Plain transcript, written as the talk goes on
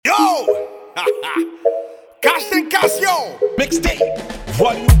Cash and Casio Mixtape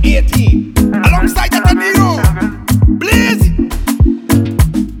Volume 18 alongside the Nero Blaze.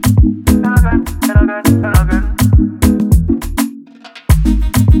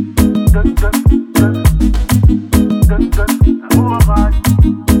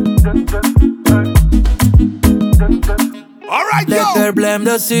 Alright, yo. Lekker blem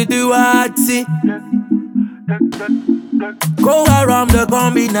de situatie. Go around de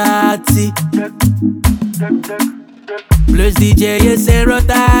combinatie. Plus DJ is in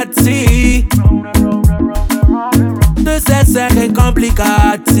rotatie. Dus het zijn geen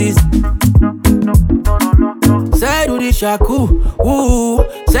complicaties. Zij doet die shaku, woe.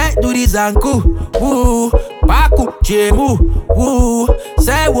 Zij doet die zanku, woe. Paku, jemu, woe.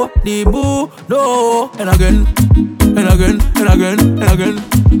 Zij wordt die moe, no. And again, and again, and again, and again.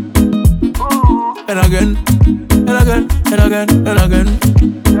 And again, and again, and again, and again.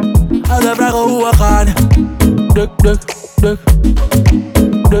 Als ze vragen hoe we gaan. Duk, duk, duk.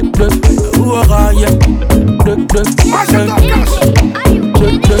 Duk, duk, hoe we gaan, yeah. Duk, duk, duk, duk.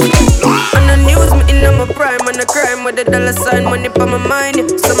 On the news, me in my prime, on the crime with the dollar sign, money for my mind, yeah.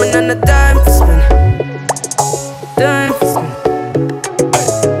 Summon on the time for spend. Time for spend.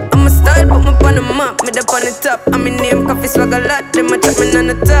 I'm a style, put me on the map, me up on the top. I'm in name, coffee swag a lot, them a chat me on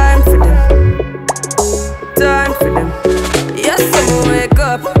the time for them. Time for them. Yes, I'ma wake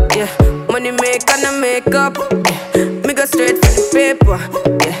up, yeah. Money make and I make up, yeah. Me go straight for the paper,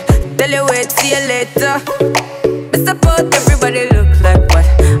 yeah. Tell you wait, see you later. Me support everybody look like what?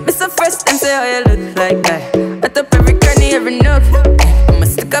 Me so first them say how you look like that. I top every cranny, every nook. I'ma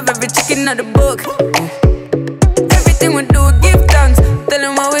stick up every chicken out the book. Everything we do, give thanks. Tell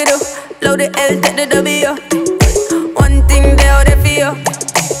them what we do. Load the L, take the W. One thing they out there for you.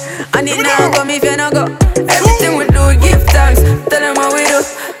 I need now come if you no go. Everything we do, give thanks. Tell them what we do.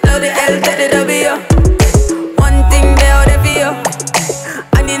 Load the L, take the W. One thing they out there for you.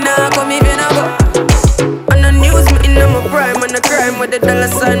 I need now come if you no go. On the news, me in my prime, on the crime with the dollar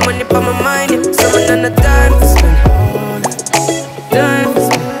sign, money for my mind, yeah. Someone on the time for spend. Time for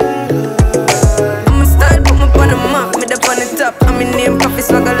spend. I'm a style, put me on the map, me up on the top. I'm in name, coffee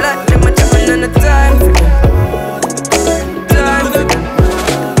swag a lot, them a chopping on the time for them. Time for them.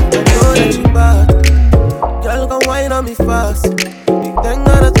 Know that you bad. Girl, come wine on me fast. Big thing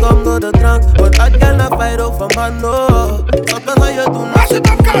gotta come to the trunk, but I cannot fight off a man, no. Sometimes how you do not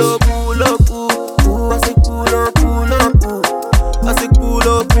pull up, ooh. I say pull up, ooh. I say pull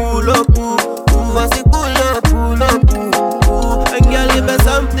up, ooh. I say pull up, ooh. And girl, you bet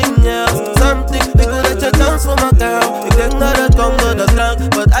something else, something. They could let you dance for my girl. Big thing gotta come to the trunk,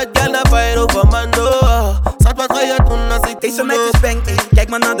 but I cannot fight off a man, no. Sometimes how you do not say Deze meid is bang, kijk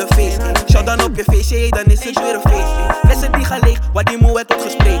maar naar de face. Shout dan op je feestje, dan is het weer een feest. Flessen die gaan leeg, waar die moe werd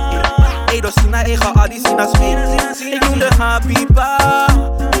opgespreken. Edo Sina, ega Adi Sina Smee. Ik noem de Habiba.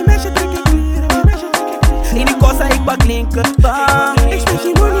 Die meisje trek ik kleren, die meisje trek ik kleren. In die kossa ik bak linkerbaan. Ik spreek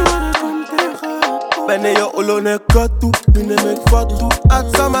je money, maar dat komt tegen. Ben je olo ne katu, nu neem ik fatu. At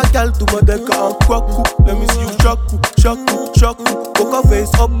sama gal toe, maar denken aan kwaku. Let me see you shaku. Ook al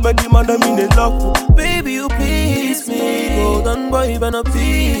face op met die man, dan mine laku. Baby, you please me. Golden boy, ben op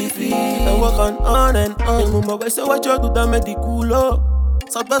TV. En we gaan on en on. Moet maar wijzen wat je doet dan met die culo.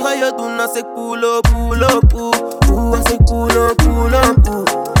 Zat wat ga je doen als ik pull up, ooh. Als ik pull up, ooh.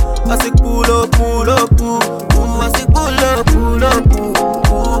 Als ik pull up, ooh. Als ik pull up, ooh.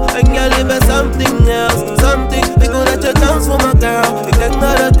 En girl, you bet something else, something. Ik wil dat je dans voor my girl. Ik denk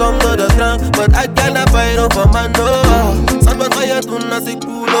dat het komt door de drank, but I cannot fight over my no. Zat wat ga je doen als ik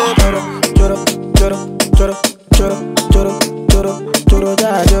pull up. Choro,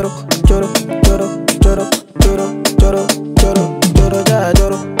 da, choro,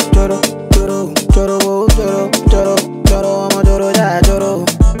 I'ma choro, da, choro.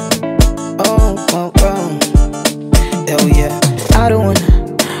 Oh. Hell yeah. I don't wanna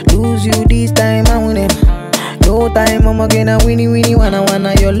lose you this time, I win it. No time, I'ma get a winnie,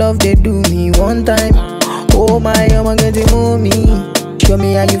 wanna your love, they do me one time. Oh my, I'ma get it mommy. Show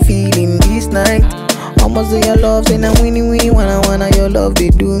me how you feeling this night. I'ma say your love, say na winnie, wanna your love, they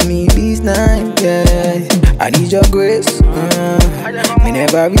do me this night, yeah. I need your grace, me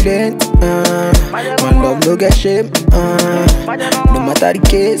never relent, my love no get shame, no matter the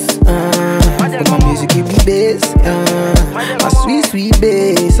case, but my music give me bass, my sweet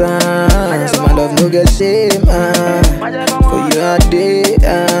bass, so my love no get shame, for you all day,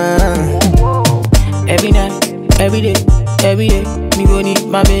 every night, every day, me gon' need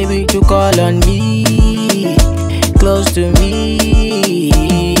my baby to call on me, close to me,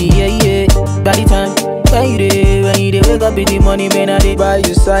 yeah. By the time Where you dey? When you dey wake up in the morning, man, I dey buy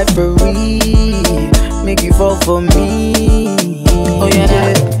you cyphery. Make you fall for me. Oh yeah,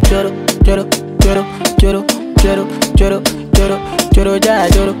 choro, choro, choro, choro, choro, choro, choro, choro, ja,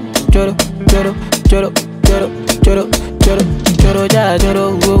 choro, choro, choro, choro, choro, choro, choro, choro, ja,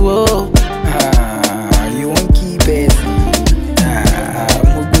 choro, whoa, whoa. You won't keep it.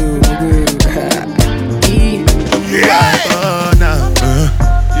 Mugu. Yeah. Oh, now.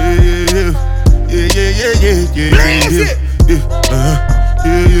 Yeah. Blaze it.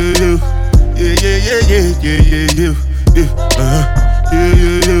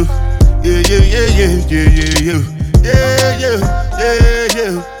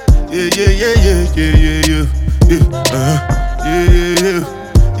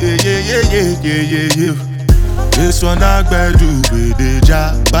 This one I better do with the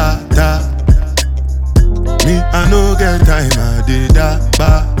jabata. Me, I no get time, I did that,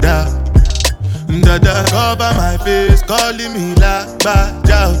 da. Dada cover my face, calling me like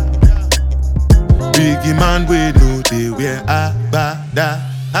Baja. Biggie man, we know they wear abada.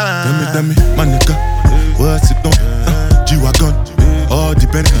 Tell me, my nigga, what's it gon' G-Wagon, all the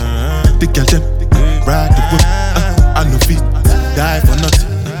Bentley, the girl them, ride the whip. I no fit, die for nothing.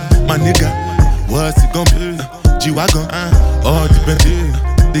 My nigga, what's it gon' be? G-Wagon, all the Bentley,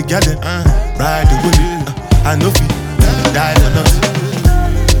 the girl them, ride the whip. I no fit, die for nothing.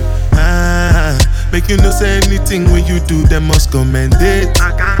 Make you no say anything when you do, them must commend it.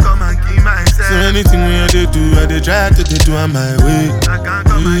 I can't come and keep myself. So anything when they do, I they try to do on my way. I can't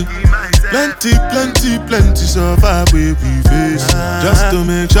come and keep myself. Plenty so far we face. Just to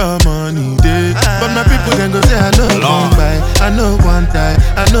make sure money day. But my people then go say I know one buy, I know one die,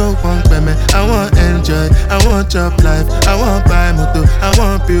 I know one payment. I want enjoy, I want job life, I want buy motor, I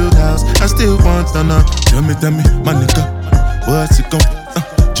want build house, I still want to know. Tell me, my nigga, what's it gon'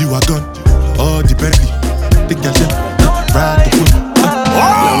 G-Wagon, all the Bentley, the girl them, ride the whip.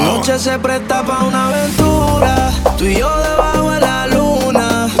 La noche se presta pa' una aventura, tú y yo debajo de la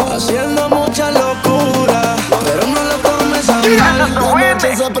luna, haciendo mucha locura, pero no lo tomes a mal. La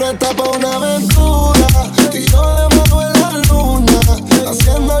noche se presta pa' una aventura, tú y yo debajo de la luna,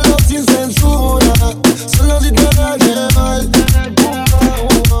 haciéndolo sin censura, solo si te da llevar.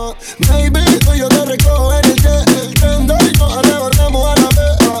 Baby, tú y yo te recojo en el jet, el tren y nos arrebatamos a la vez.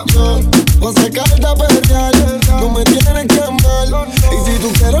 Voy a sacarte a perrear, no me tienes que amar. Y si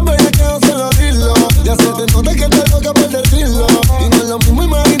tú quieres ver que yo se lo dilo, ya se te nota que estás loca por decirlo. Y no es lo mismo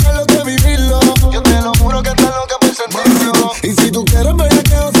imaginarlo que vivirlo. Yo te lo juro que estás loca por sentirlo. Y si tú quieres ver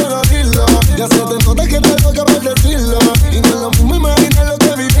que yo se lo dilo, ya se te nota que estás loca por decirlo. Y no es lo mismo imaginarlo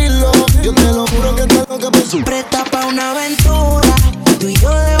que vivirlo. Yo te lo juro que estás loca por sentirlo. Presta pa' una aventura, tú y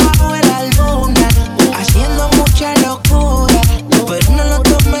yo debajo de la luna, haciendo mucha locura, pero no lo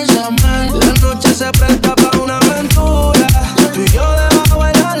tomes a mal. La noche se presta pa' una aventura, tú y yo debajo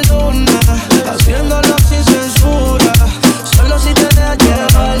de la luna, haciéndolo sin censura, solo si te dejas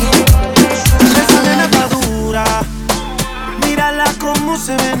llevar. Esa nena está dura, mírala como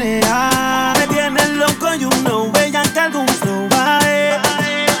se menea, me tiene loco, you know, ella que algún flow va.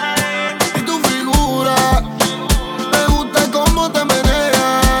 Y tu figura, me gusta cómo te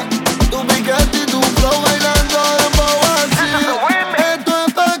meneas. Tu piquete y tu flow bailando dembow así. Esto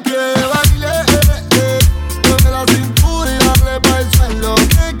es pa' que baile, mueve la cintura y dale pa'l suelo.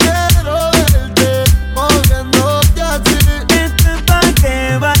 Que quiero verte moviéndote así. Esto es pa' que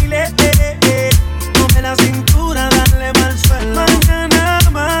baile, mueve la cintura, dale mal suelo. Mañana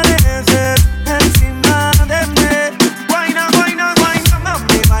amanecer encima de mí. Guayna,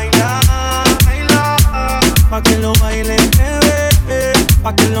 mami, baila, pa' que lo baile, bebé,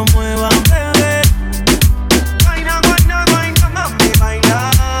 pa' que lo mueva, bebé. Guayna, mami, baila,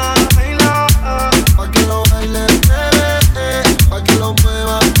 Pa' que lo baile, bebé, pa' que lo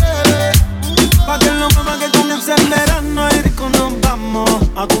mueva, bebé. pa' que lo mueva, que comience el verano y rico nos vamos.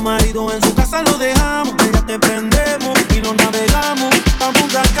 A tu marido en su casa lo dejamos, ya te prendemos y lo navegamos. Pa'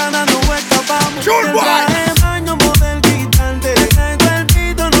 Punta Cana no escapamos. Sure, Te boy. traje baño, poder quitarte, ese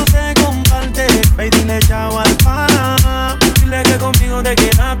cuerpito no se comparte. Ve y dile chao al pana, dile que conmigo te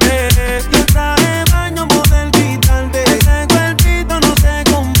quedaste. Te traje baño, poder quitarte, ese cuerpito no se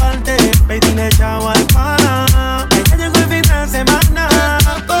comparte. Ve y dile chao al pana, que ya llegó el fin de semana.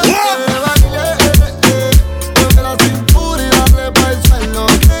 Pa' que baile, mueve la cintura y dale pa'l suelo.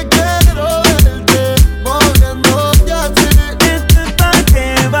 Que quiero verte moviéndote así. Esto es pa' que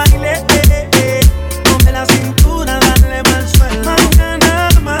baile, ponme la cintura, dale mal suelo. Mañana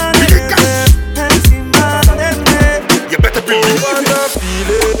amanecer encima de mí. You better believe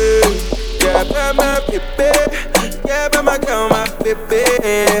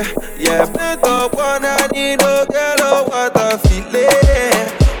it. Yeah, me don't wanna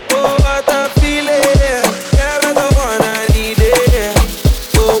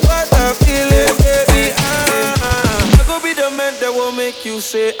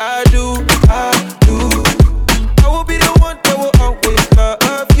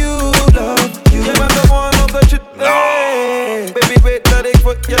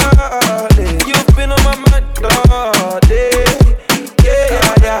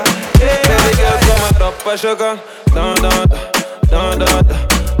sugar. Dun, dun, dun, dun, dun.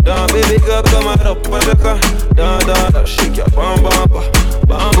 Dun, baby girl, come on up and sugar. Dun, dun, dun. Shake your bum, bum, bum,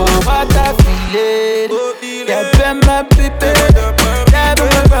 bum, bum. What I feel it. Yeah, ben my baby. Yeah,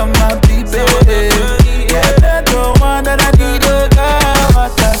 ben my baby. Yeah, ben the one that I need. Oh, God,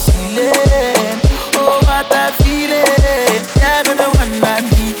 what I feel it. Oh, what I feel it. Yeah, ben the one I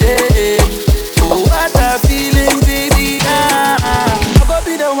need. Oh, what I feeling, baby. I go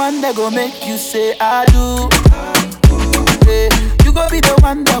be the one that go make you say I do. Yeah, you go be the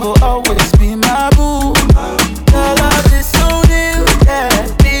one that will always be my boo. Your love is so new, yeah.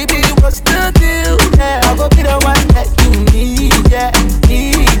 Baby, what's the deal? Yeah, I go be the one that you need, yeah,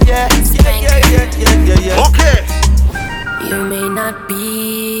 yeah. Okay. You may not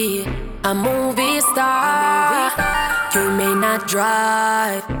be a movie star. You may not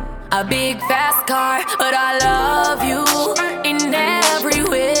drive a big fast car, but I love you in every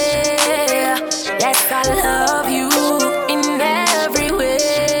way. Yes, I love you in every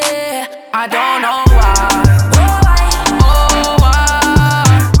way. I don't know why. Oh, why?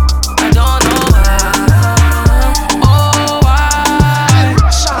 I don't know why. Oh, why?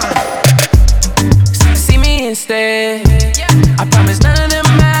 See me instead. I promise none of them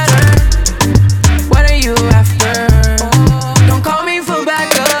matter. What are you after? Don't call me for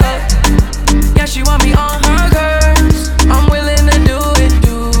backup. Yeah, she want me on her curves. I'm willing to do it.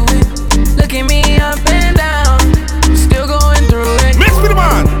 Look at me up and down. Still going through it. Mix with the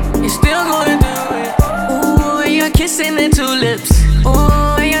man. You're still going through it. Ooh, and you're kissing the tulips.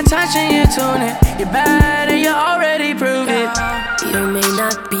 Ooh, and you're touching your tunic. You're bad and you already proved it. You may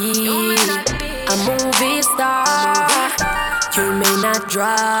not be a movie star. You may not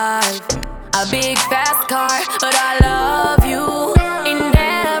drive a big fast car, but I love you in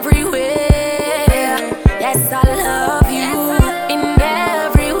every way. Yes, I love you in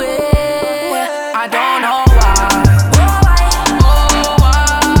every way. I don't know why. Oh, why?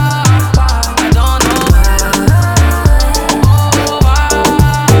 I don't know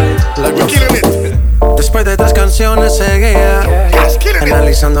why. We're killing it. Después de 3 canciones seguía, Yes, killing it.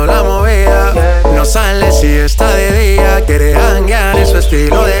 analizando la movida. No sale si está de día, quiere hanguear en su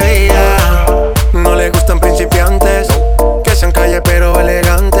estilo de vida. No le gustan principiantes, que sean calle pero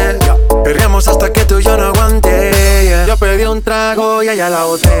elegantes. Perreamos hasta que tú y yo no aguante. Yeah. Yo pedí un trago y ella la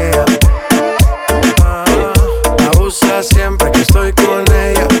botella. Abusa siempre que estoy con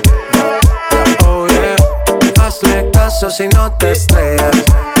ella. Oh yeah, hazle caso si no te estrellas.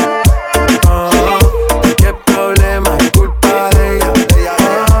 Qué problema, es culpa de ella.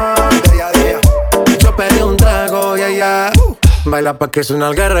 Yo pedí un trago y ella baila pa' que su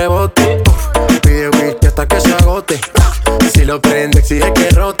nalga rebote. Pide whisky hasta que se agote. Si lo prende exige que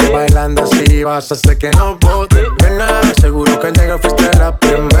rote. Bailando así vas a hacer que no bote. Nena, seguro que al llegar fuiste la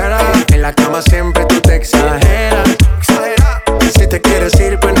primera. En la cama siempre tú te exageras. Si te quieres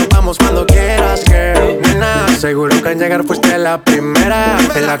ir pues nos vamos cuando quieras, girl. Nena, seguro que al llegar fuiste la primera.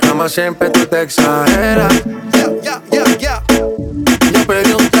 En la cama siempre tú te exageras. Yo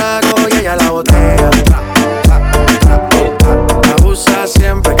pedí un trago y ella la botella. Abusa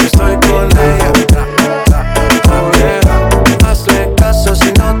siempre que estoy con ella. Oh yeah, hazle caso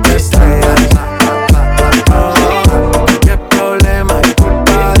si no te estrellas. Oh, qué problema, es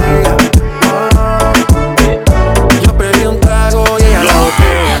culpa de ella. Oh, yo pedí un trago y ella la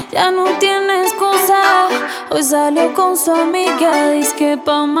botella. Ya no tiene excusa. Hoy salió con su amiga. Dice que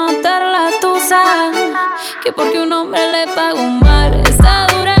pa' matar la tusa. Que porque un hombre le pagó mal. Está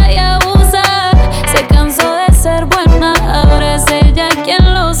dura y abusa. Se cansó de ser buena. Ahora es ella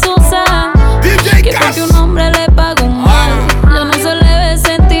quien los usa. Que porque un hombre le pagó mal. Ya no se le ve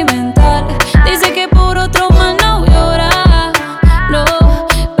sentimental. Dice que por otro mal no llora. No,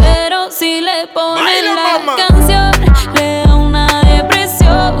 pero si le ponen la canción le da una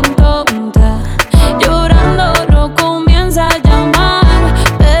depresión tonta. Llorando lo comienza a llamar,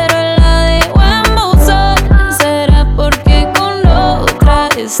 pero él la dejó en buzón. Será porque con otra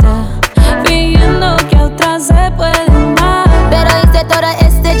está fingiendo que a otra se puede amar. Pero hice todo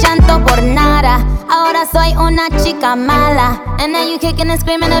este llanto por nada. Ahora soy una chica mala. And now you kicking and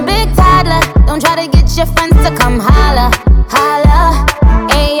screaming a big toddler. Don't try to get your friends to come holla. Holla.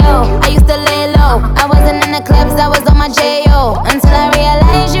 Ayo, I used to lay low. I wasn't in the clubs, I was on my J.O. Until I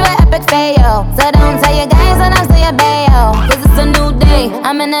realized you were epic fail. So don't tell your guys that I'm still your bayo. Cause it's a new day,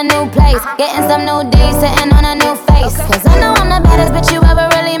 I'm in a new place. Getting some new days, sitting on a new face. Cause I know I'm the baddest bitch you ever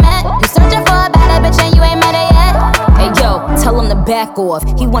really met. You searching for a better bitch and you ain't met her yet. Hey yo, tell him to back off.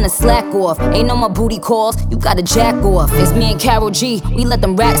 He wanna slack off. Ain't no more booty calls, you gotta jack off. It's me and Karol G, we let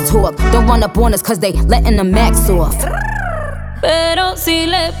them racks talk. Don't run up on us cause they letting the max off. Pero si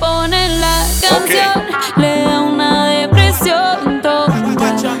le ponen la canción, le da una depresión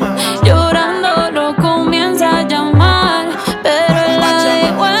tonta. Llorando lo comienza a llamar, pero la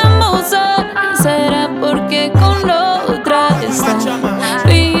dejo en buzón. ¿Será porque con la otra está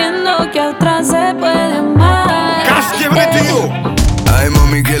pidiendo que a otra se puede amar? Ay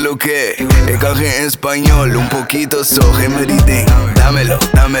mami, que lo que, encaje en español, un poquito soje meridén. Dámelo,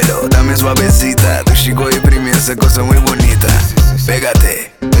 dámelo, dame suavecita. Tu chico y primi, esa cosa muy bonita.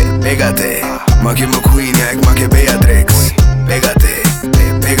 Pégate, pégate, Maggie McQueen, Maggie Beatrix. Pégate,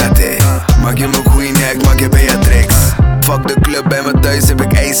 pégate, Maggie McQueen, Maggie Beatrix. Fuck de club, bij me thuis heb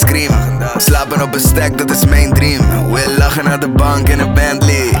ik ice cream. Slapen op een stack, dat is mijn dream. We lachen naar de bank in een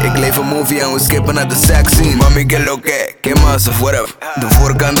Bentley. Ik leef een movie en we skippen naar de sex scene. Mami, que lo que más of whatever. De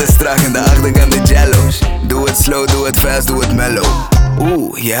voorkant is traag en de achterkant is jello's. Doe het slow, doe het fast, doe het mellow.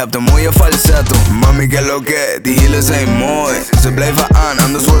 Je hebt een mooie falsetto. Mami, que lo que, die hielen zijn mooi. Ze blijven aan,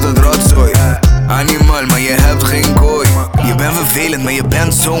 anders wordt het rotzooi. Animal, maar je hebt geen kooi. Je bent vervelend, maar je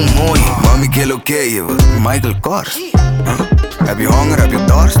bent zo mooi. Mami, que lo que, je wordt Michael Kors. Heb je honger, heb je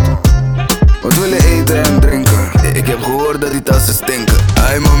dorst? Wat wil je eten en drinken? Ik heb gehoord dat die tassen stinken.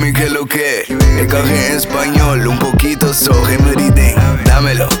 Ay mami, que lo que, ik kan geen español. Un poquito so, geef me die ding.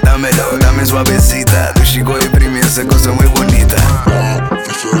 Dámelo, dámelo, dame suavecita. Tu chico y primi, esa cosa muy bonita.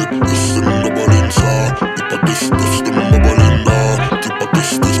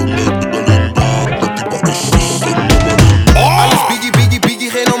 Alles biggie, biggie, biggie,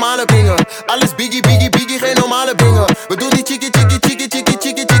 geen normale dingen. Alles biggie, biggie, biggie, geen normale dingen. We doen die chickie, chickie, chickie, chickie,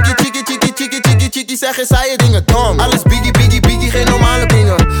 chickie, chickie, chickie, chickie, chickie, chickie, chickie, zeggen saaie dingen, dom. Alles biggie, biggie, biggie, geen normale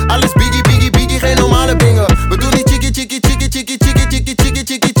dingen. Alles biggie, biggie, biggie, geen normale dingen. We doen die chickie, chickie, chickie, chickie, chickie, chickie, chickie,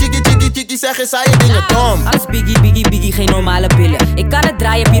 chickie, chickie, chickie, chickie, zeggen saaie dingen, dom. Alles biggie, biggie, biggie, geen normale pillen. Ik kan het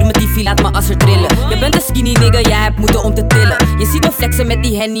draaien, bier met die fil, laat me asser trillen. Je bent een skinny nigga, jij hebt moeten om te tillen. Je ziet me flexen met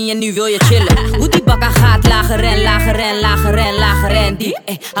die henny en nu wil je chillen. Hoe die bakka gaat, lager en lager en lager en lager en diep.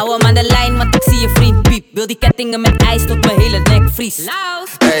 Hou hem aan de lijn, want ik zie je vriend piep. Wil die kettingen met ijs tot mijn hele nek vries.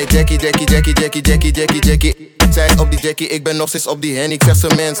 Hey Jackie, Jackie, Jackie, Jackie, Jackie, Jackie, Jackie. Zij op die Jackie, ik ben nog steeds op die hen. Ik zeg ze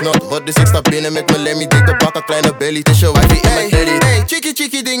mens not hot, dus ik sta binnen met mijn lemmy. Dikke bakken, kleine belly, het is je wifey en mijn daddy. Hey, chickie,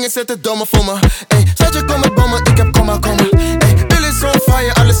 chickie dingen zetten domme voor me. Hey, schatje kom met bommen, ik heb komma, komma. Hey, Bill is on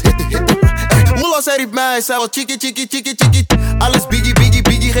fire, alles hitten, hitten. Hey, Moela zei riep mij, zij wil chickie, chickie, chickie, chickie. Alles biggie, biggie,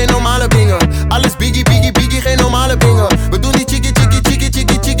 biggie, geen normale dingen. Alles biggie, biggie, biggie, geen normale dingen. We doen die chickie, chickie, chickie,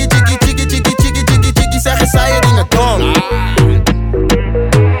 chickie, chickie, chickie, chickie, chickie, chickie, chickie, chickie, zeggen saaie dingen, dom.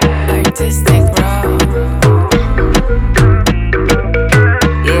 Artistic bro.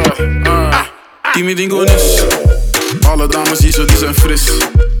 Kimi Dingonis. Alle dames hier zo, die zijn fris.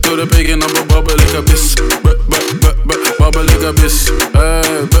 Door de pik en op babbel ik een bis. Babbel ik een bis.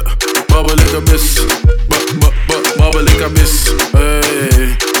 Babbel ik een bis. Babbel ik een bis.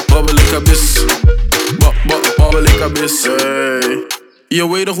 Babbel ik een bis. Babbel ik een bis. Je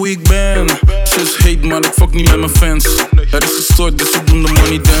weet toch hoe ik ben. Zus hate man, ik fuck niet met mijn fans. Het is gestoord, dus ik doe de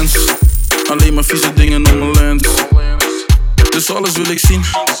money dance. Alleen maar vieze dingen om mijn lens. Dus alles wil ik zien.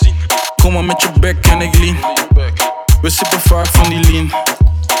 Kom maar met je bek en ik lean. We sippen vaak van die lean.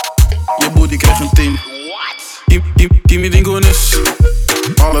 Je booty krijgt een team. Kimi Dingonis.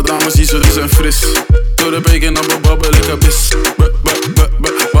 Alle dames hier zo, die zijn fris. Door de beek en dan babbel ik een bis.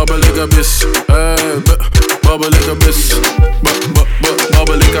 Babbel ik een bis. Babbel ik een bis.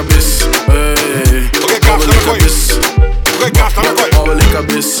 Babbel ik een bis. Babbel ik een bis. Babbel ik een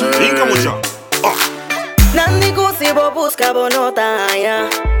bis. Nandi kusibo busca bonotaya,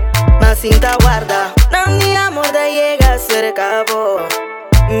 mas cinta guarda. Nandi amor de llega cerca bo.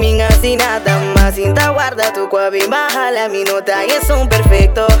 Minga sin nada, mas cinta guarda. Tu cuavi baja la minuta y es un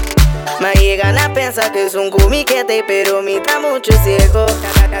perfecto. Me llegan a pensar que es un comiquete, pero mi está mucho ciego.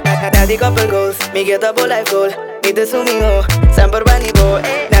 Nadie couple goals, mi get up life goal. Mi te sumijo, San por Banibo.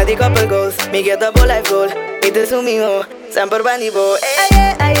 Nadie couple goals, mi get up life goal. Mi te sumijo, San por Banibo.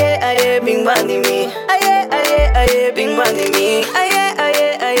 Aye, aye, aye, bing bandi mi. Aye, aye, aye, bing bandi mi. Aye,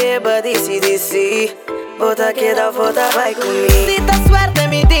 aye, aye, body CDC. Bota queda, bota vai comigo. Si ta suerte,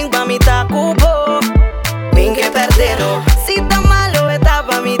 mi ting pa mi ta cubo. Min que perdero. Si ta malo, está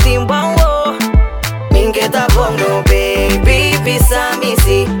pa mi ting pa wo. Min que ta bongo, baby, pisa mi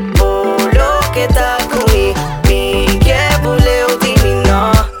si. Bolo que ta comigo. Min que buleo di mi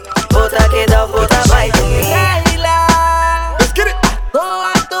no. Bota queda, bota vai comigo. Let's get it.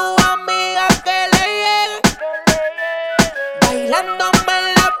 Toda tu amiga que le llegue, bailándome en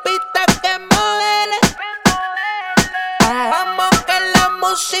la pista que modele. Hagamos que la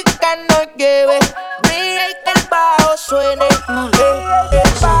música nos lleve, brilla y que el bajo suene.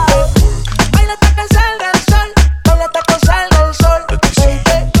 Baila hasta que salga el sol, baila hasta que salga el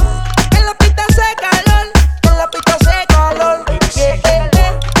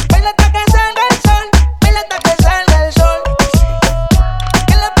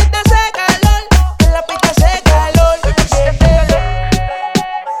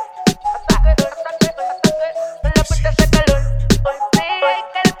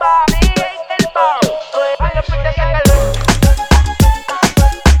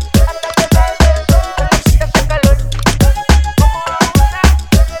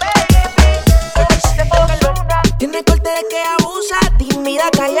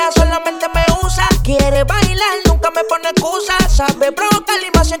ella solamente me usa. Quiere bailar, nunca me pone excusa. Sabe provocar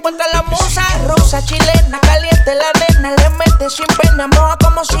y más se encuentra la musa. Rusa, chilena, caliente la nena. Le mete sin pena, moja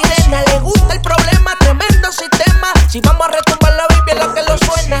como sirena. Le gusta el problema, tremendo sistema. Si vamos a retumbar la Biblia, la que lo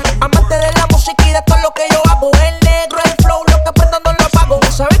suena. Amante de la música y de todo lo que yo hago. El negro, el flow, lo que prendo no lo apago.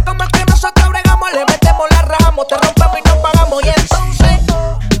 ¿Sabes cómo es que nosotros bregamos? Le metemos, la rajamos, te rompemos y nos pagamos. Y entonces,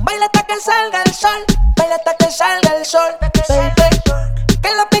 baila hasta que salga el sol. Baila hasta que salga el sol, baby. Que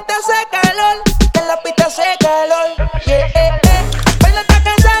la pista hace calor, que la pista hace calor. Yeah, baila hasta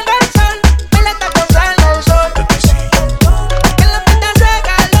que salga el sol, baila hasta que salga el sol. Que la pista hace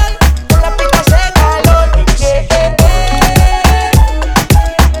calor, que la pista hace calor.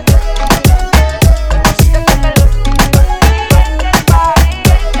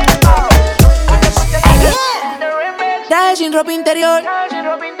 Traje sin ropa interior.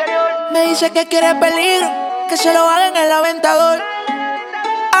 Me dice que quiere peligro, que se lo haga en el aventador.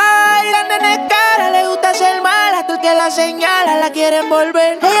 Ay, la nena es cara, le gusta ser mala. Tú que la señala, la quiere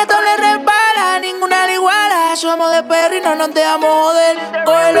envolver. Ella todo le repara, ninguna le iguala. Somos de perro y no nos dejamos joder.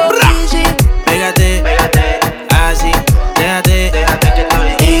 Cógelo easy, Pégate, así, déjate,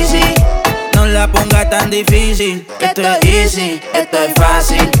 easy. No la pongas tan difícil. Esto es easy, esto es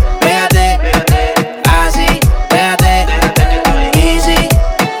fácil. Pégate, así, déjate, easy.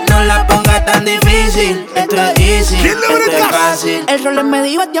 No la pongas tan difícil. Esto es easy, esto es fácil. El rol es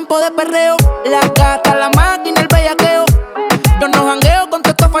medio a tiempo de perreo. La gata, la máquina, el bellaqueo. Yo no jangueo con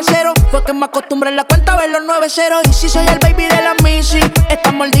todos estos falseros. Fue que me acostumbré en la cuenta a ver los 9-0. Y si soy el baby de la Missy.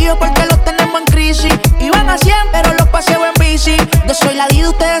 Están mordidos porque los tenemos en crisis. Iban a 100 pero los paseo en bici. Yo soy la Dida,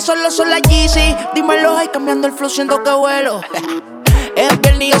 ustedes solo son la Yeezy. Dímelo, ay, cambiando el flow, siento que vuelo. Es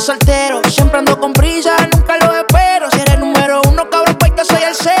viernes y yo soltero. Siempre ando con prisa, nunca lo espero. Si eres número 1, cabrón, pues yo soy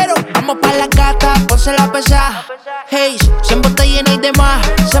el 0. Vamos pa' la gata, ponse la pesada. Hey, 100 botellas llenas y demás.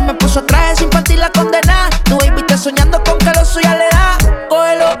 Se me puso traje sin partir la condena. Tu baby está soñando con que lo suya le da.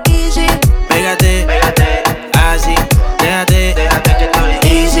 Cógelo easy. Pégate, así, déjate,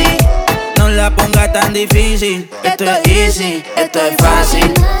 easy. No la pongas tan difícil. Esto es easy, esto es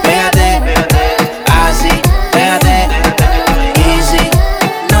fácil. Pégate, así, déjate, easy.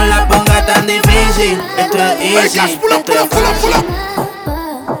 No la pongas tan difícil. Esto es easy, esto es fácil.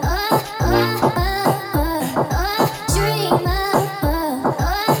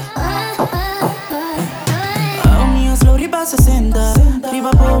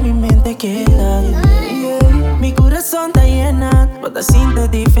 Arriba por mi mente queda, mi corazón está llena, puedo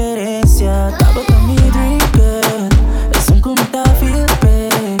sin diferencia. Acabo con mi dream girl, es un cometa feel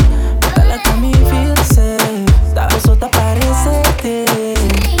bad. Bótala con mi feel safe, estaba sota parecerte.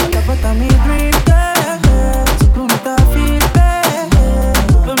 Acabo con mi dream girl, es un cometa feel bad.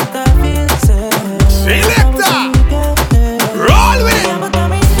 Cometa feel safe. Selecta, roll with it.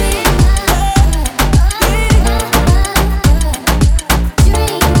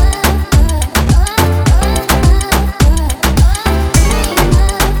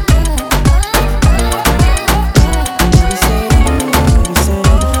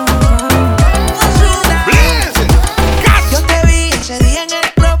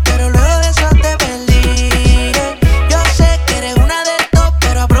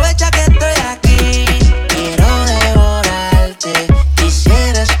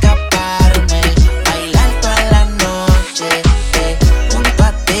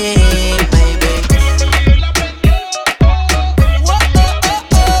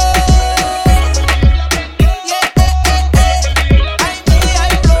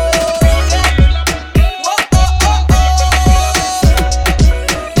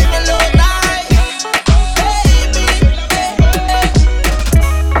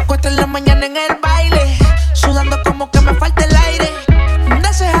 Mañana en el baile, sudando como que me falta el aire.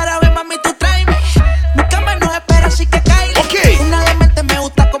 Desea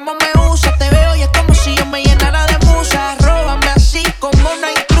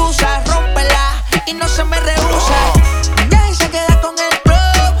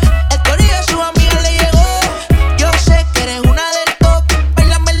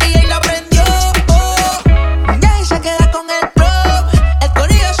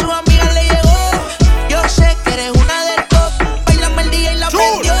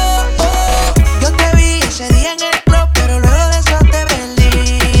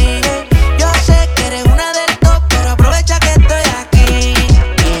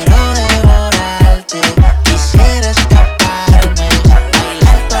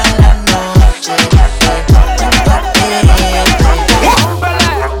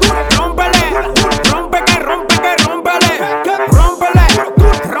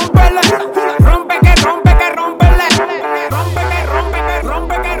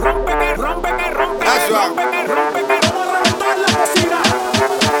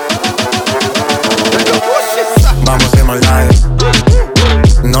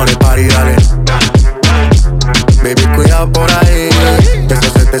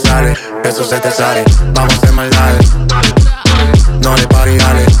te sale, eso se te sale. Vamos a hacer maldades, no le pari,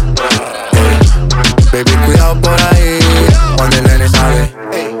 dale. Baby, cuidado por ahí, cuando el nene sale.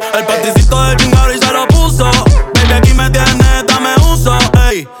 El paticito del chingado y se lo puso. Baby, aquí me tienes, dame uso.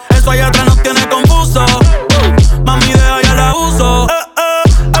 Ey, eso allá atrás nos tiene confuso. Mami, deja ya la uso.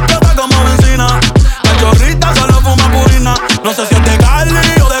 Explota como benzina. La chorrita solo fuma purina. No sé si es de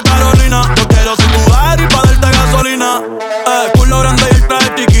Cali o de Carolina. Yo quiero ser tu daddy pa' darte gasolina. Culo grande y el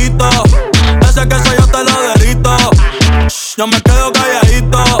traje chiquito. Ese queso yo te lo derrito. Yo me quedo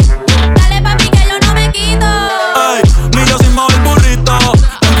calladito. Dale papi que yo no me quito. Ni yo sin mover burrito.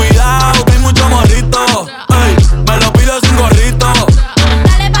 Ten cuidado que hay mucho morrito. Me lo pido sin gorrito.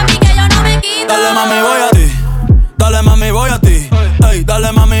 Dale papi que yo no me quito. Dale mami voy a ti. Dale mami voy a ti.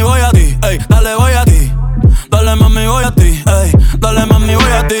 Dale mami voy a ti. Dale voy a ti. Dale mami voy a ti. Dale mami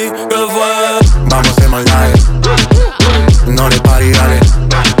voy a ti. ¿Qué fue? Vamos a hacer maldades, no le pari, dale.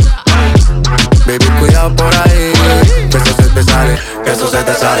 Baby, cuidado por ahí, que eso se te sale, que eso se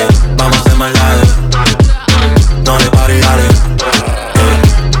te sale. Vamos a hacer maldades, no le pari, dale.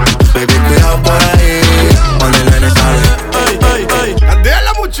 Baby, cuidado por ahí, cuando el nene sale.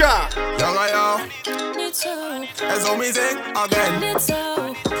 Candela mucha. Eso music again.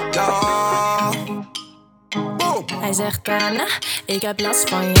 Hij zegt daarna, ik heb last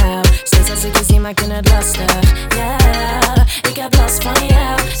van jou. Steeds als ik je zie maak je het lastig. Yeah, ik heb last van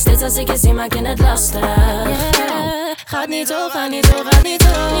jou. Steeds als ik je zie maak je het lastig. Yeah, gaat niet zo, gaat niet zo, gaat niet zo.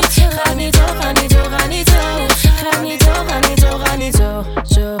 Gaat niet zo, gaat niet zo, gaat niet zo. Gaat niet zo, gaat niet zo, gaat niet zo.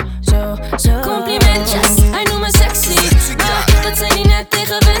 Zo. Complimentjes, hij noemt me sexy. Maar dat zei hij net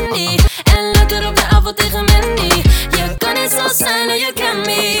tegen Wendy. En lekker op de avond tegen Mandy. Je kan niet zo zijn, no you can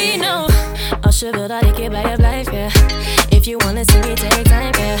be, no. Als je wil dat ik hier bij je blijf, yeah. If you wanna see me take time,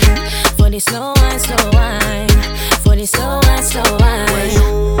 yeah. Voor die slow wine, slow wine. Voor die slow wine, slow wine.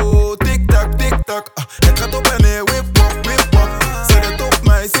 Yo, tik-tak, tik-tak. Het gaat op en neer, whip-wop, whip-wop. Zet het op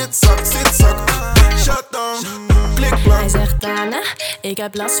mij, zit-zak, zit-zak. Shut down, klik-klak. Hij zegt daarna, ik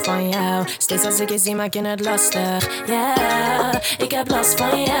heb last van jou. Steeds als ik je zie maak je het lastig. Yeah, ik heb last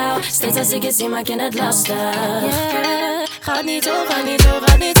van jou. Steeds als ik je zie maak je het lastig. Yeah, gaat niet zo, gaat niet zo,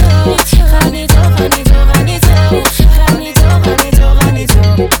 gaat niet zo. Gaat niet zo, gaat niet zo, gaat niet zo. Gaat niet zo, gaat niet zo, gaat niet zo.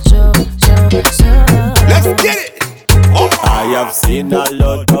 Zo. Let's get it. I have seen a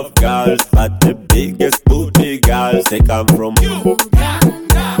lot of girls, but the biggest booty girls they come from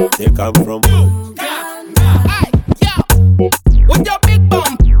Uganda. They come from Uganda. With your big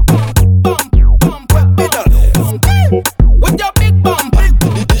bum, with your big bum,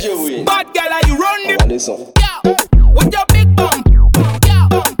 bad girl, are you running? With your big bum,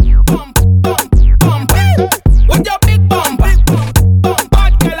 with your big bum,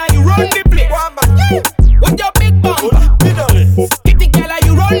 bad girl, are you run the place? With your big bum, kitty girl, are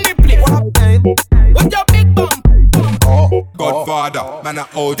you run the place? With your big bum. Godfather, man a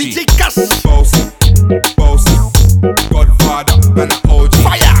OG. DJ Cass. Bossy. Godfather, man a OG.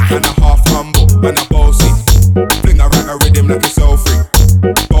 Fire. Man a half humble, man a bossy. Fling a rag a rhythm like it's so free.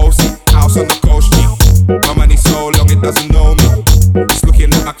 Bossy, house on the coast G. My money so long it doesn't know me. It's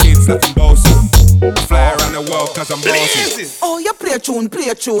looking at my kids like I'm bossy. I fly around the world cause I'm bossy. Oh, you play a tune, play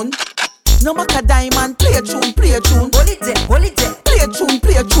a tune. No matter diamond, play a tune, play a tune. Hold it.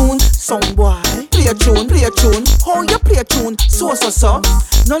 Play a tune. Song boy, play a tune. Oh, you play a tune, so.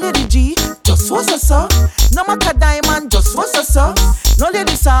 No lady G, just so. No matter diamond, just so. No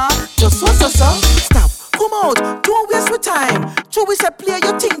lady sir, just so. Stop, come out, don't waste your time. True, we say play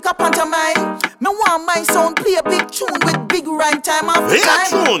your think up onto mine. Me want my sound play a big tune with big rhyme time after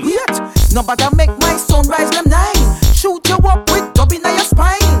time. Wait, no matter make my sound rise them 9. Shoot you up with dub in your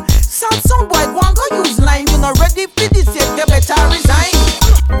spine. Sound boy, go and go use line. You not ready for this yet, you better resign.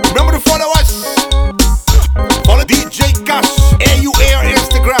 Remember to follow us. Follow DJ Cash, AUA on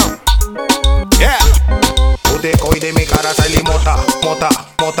Instagram. Yeah. De mi cara sali mota.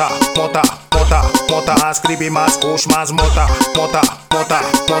 Más creepy, más kush, más mota.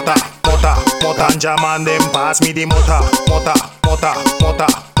 Ganja man dem pass me the mota.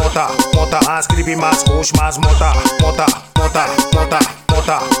 Más creepy, más kush, más mota.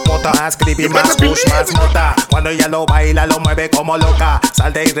 Más creepy, más kush, más mota. Cuando ella lo baila, lo mueve como loca.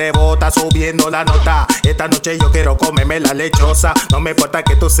 Salta y rebota subiendo la nota. Esta noche yo quiero comerme la lechosa. No me importa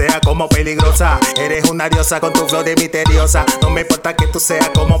que tú seas como peligrosa. Eres una diosa con tu flow de misteriosa. No me importa que tú seas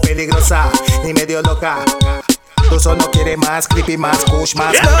como peligrosa ni medio loca. Tú solo quieres más creepy, más kush,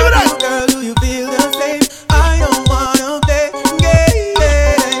 más Girl, do you feel the same? I don't wanna play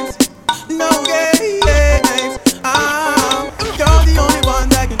games. No games. You're the only one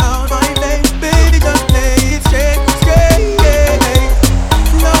that can out my flame. Baby, just play it straight.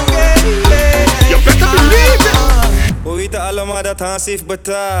 No maar dat Hans heeft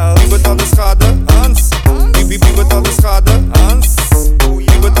betaald. Wie betaalt de schade? Hans. Wie betaalt de schade? Hans.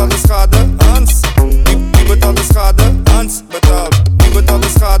 Wie betaalt de schade? Hans. Wie betaalt de schade? Hans betaalt. Wie betaalt de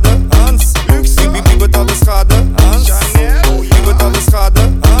schade? Hans. Wie betaalt de schade? Hans. Wie betaalt de schade?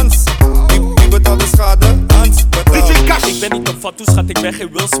 Hans. Wie betaalt de schade? Hans betaalt. Ik ben niet op Fatou, schat, ik ben geen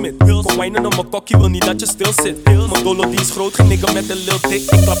Will Smith. Kom wijnen op mijn kokkie, wil niet dat je stil zit. Mijn dolo die is groot, geen nigga met een lil dik.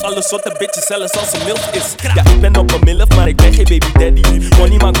 Ik klap alle soorten bitches, zelfs als een milf is. Ja, ik ben op een milf, maar ik ben geen baby daddy.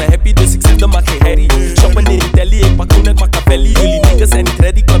 Money maakt me happy, dus ik zet er maar geen herrie. Shoppen in Italië, ik pak toen net Machiavelli. Jullie niggas zijn niet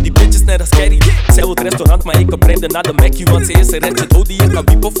ready, klap die bitches net als Kerry. Zij wil het restaurant, maar ik kan branden naar de Mackie. Want ze is een redje dood die je kan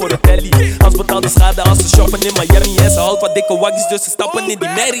wiepen voor de telly. Hans betaalt de schade als ze shoppen in Miami. En ze houdt wat dikke waggies, dus ze stappen in die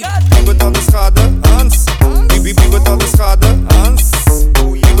merrie. Wie betaalt de schade? Hans. Wie betaalt de schade? Hans.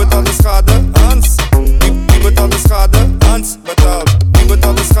 Wie betaalt de schade? Hans. Wie betaalt de schade? Hans betaalt. Wie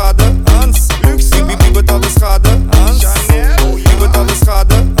betaalt de schade? Hans. Wie betaalt de schade? Hans. Wie betaalt de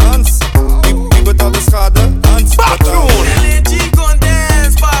schade? Hans. Wie betaalt de schade? Hans betaalt.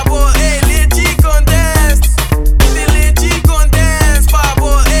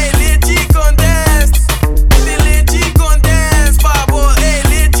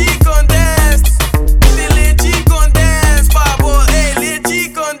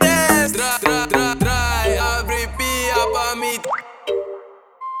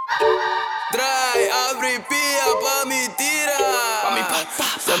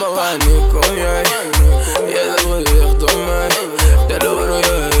 Wanneer kom jij? Jij bent wel licht op mij. Tellen wanneer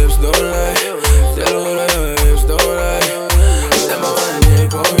je hips don't lie. Tellen wanneer je hips don't lie. Zeg maar wanneer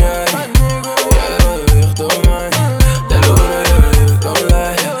kom jij? Jij bent wel licht op mij. Tellen wanneer je hips don't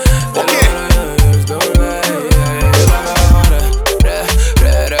lie. Tellen wanneer je hips don't lie.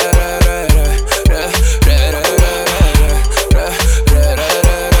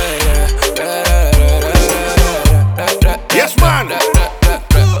 Yes man!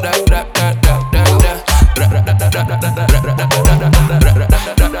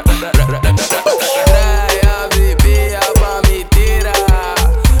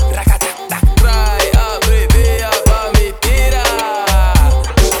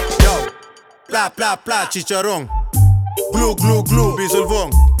 Pla pla chicharrón. Glue glue glue bisolvón.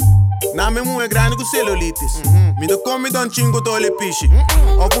 Na me mueve grande con celulitis. Mi do come don chingo tole pishi.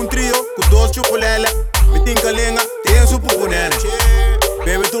 Op un trio con dos chocolate. Mi tinka lenga ten su pupunene.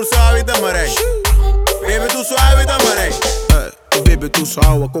 Baby tu suave da marei. Baby tu suave da marei. Baby tu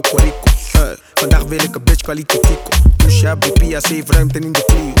suave cocorico. Vandaag wil ik een bitch kwalitatico. Pusha BP, save ruimte in de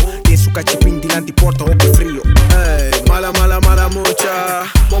Clio. Deze sucatje ping die lanti porta op je frio. Hey, mala mala mala mucha.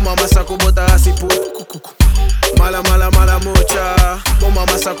 Mama masako bota asi put. Mala mala mala mucha. Mama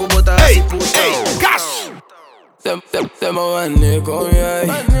masako bota asi put. Hey, gas! Zeg maar wanneer kom jij?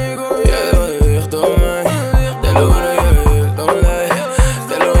 Jij bent licht op mij. Tellen wanneer je hips don't lie.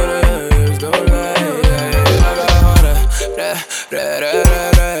 Tellen wanneer je hips don't lie.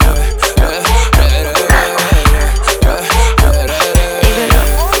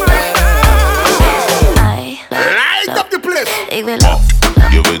 Ik wil op.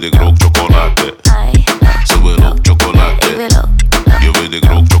 Je weet ik rook chocolade. Ze wil ook chocolade. Je weet ik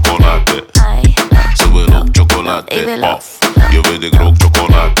rook chocolade. Ze wil ook chocolade. Of. Je weet ik rook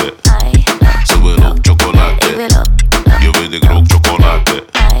chocolade. Ze wil ook chocolade. Je weet ik rook chocolade.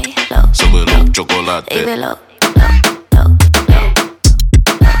 Ze wil ook chocolade. Ik wil op.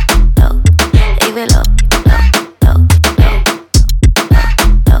 Ik wil op.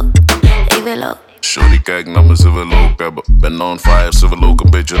 Ik wil op. Shorty kijk naar me, ze wil ook hebben. Ben on fire, ze wil ook een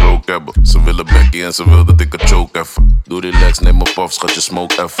beetje rook hebben. Ze willen Becky en ze wil dat ik het choke even. Doe relax, neem me puff, schat je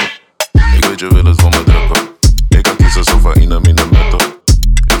smoke even. Ik weet je wil het van me drukken. Ik kan kiezen zo van in en metto.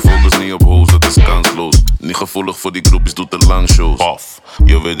 Ik focus niet op hoes, dat is kansloos. Niet gevoelig voor die groepjes, doet te lang shows. Puff,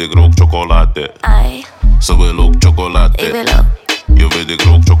 je weet ik rook chocolade. Ze wil ook chocolade. Ik wil op. Je weet ik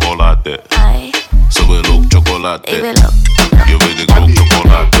rook chocolade. Ze wil ook chocolade. Ik wil op. Je weet ik rook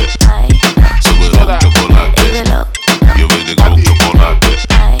chocolade. Ze wil ook chocolade. Ik wil op. Je weet ik rook chocolade.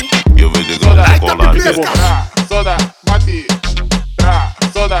 Je weet ik rook chocolade. Soda, mati. Tra,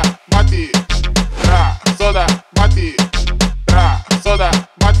 soda, mati. Tra, soda, mati. Tra, soda,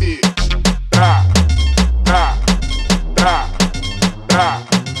 mati. Tra, tra, tra, tra,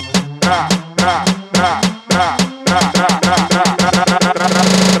 tra, tra, tra, tra,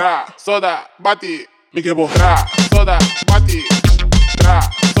 tra, soda, mati. Mi que tra, soda, mati. Tra,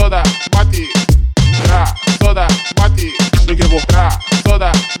 soda, mati. Tra, soda, mati. Mi que tra,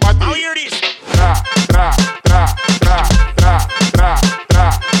 soda, mati. I'll hear this. Tra, tra, tra, tra, tra, tra, tra,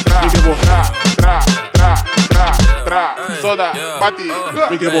 tra. Mi que tra, tra, tra, tra, tra, soda, mati.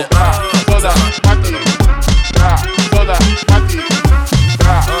 Mi que tra, soda, mati. Tra, soda, mati. bati,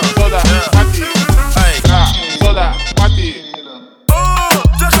 tra, soda, bati, tra, soda, bati.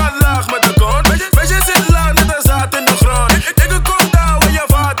 Ze gaat laag met de kont. Meisje zit laag met een zaad in de grond. Ik kom daar waar je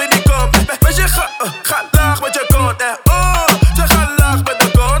vader niet komt. Meisje gaat laag met je kont. Ze gaat laag met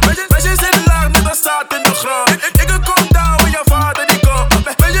de kont. Meisje zit laag met een zaad in de grond. Ik kom daar waar je vader niet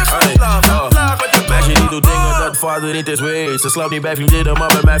komt. Meisje gaat laag met je kont. Meisje die doet dingen dat vader niet eens weet. Ze slaapt niet bij vriendinnen, maar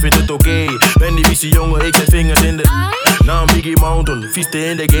bij mij vindt het oké. Ben die vieze jongen, ik zet vingers in de naam Biggie Mountain, vieste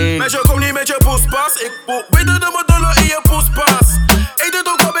in de game. Meisje, kom niet met je poespas. Ik weet dat de modellen in je poespas. Ik doe het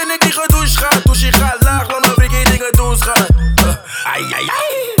ook al ben ik niet gedoucht gaat. Douche gaat laag, laat me Biggie dingen doen schat. Ai, ai, ai.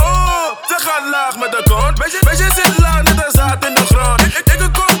 Ze gaat laag met de kont. Meisje zit laag met een zaad in de grond. Ik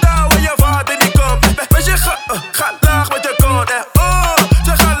kom daar waar je vader niet komt. Meisje gaat laag met je kont.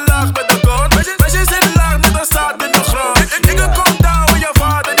 Ze gaat laag met de kont. Meisje zit laag met een zaad in de grond. Ik kom daar waar je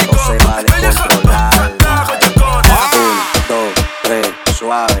vader niet komt. Meisje gaat laag met je kont. 1, 2, 3,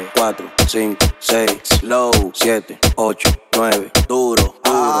 suave, 4, 5, 6, low, 7, 8, 9, duro, duro,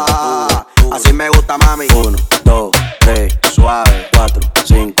 duro. Así me gusta, mami. 1, 2, 3, suave, 4,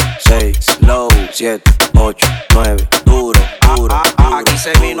 5, 6, low, 7, 8, 9, duro, duro, duro. Aquí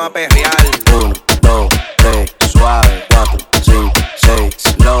se vino a perrear. 1, 2, 3, suave, 4, 5,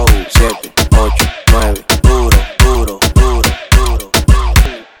 6, low, 7, 8, 9, duro, duro, duro, duro.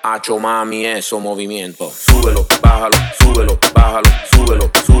 Hacho mami, eso movimiento. Súbelo, bájalo, súbelo, bájalo,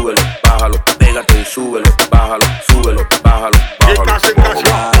 súbelo, súbelo, bájalo. Pégate y súbelo, bájalo, súbelo, bájalo, bájalo.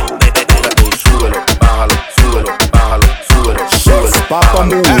 Pégate y súbelo, bájalo, súbelo, bájalo, súbelo, súbelo. Papa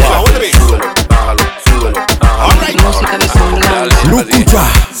Mua. Súbelo, bájalo, súbelo, bájalo. Look ya.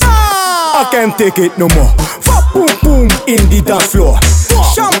 I can't take it no more. Boom boom in the dance floor.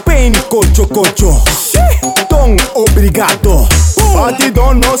 Champagne cocho cocho. Don obrigado. Party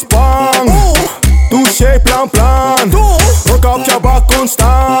don nos pan. Touché plan plan. Rock off your back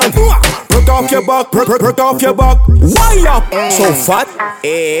constant. Rock off your back, rock off your back. Why up so fat?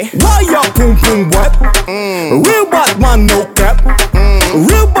 Why up boom boom wet? Real Batman no cap.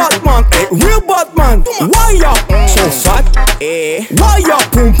 Real Batman, real Batman. Why up so fat? Why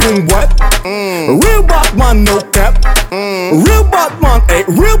up boom boom wet? Real Batman no cap. Real Batman,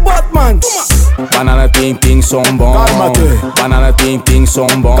 real Batman. Banana ting ting son bon. Cálmate. Banana ting ting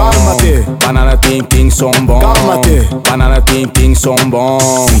son bon. Cálmate. Banana ting ting son bon. Cálmate. Banana ting ting son bon.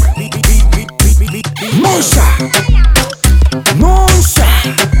 Moncha. Moncha.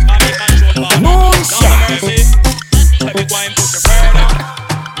 Moncha.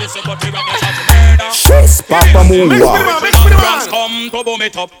 She's Papa Mua. Come to boom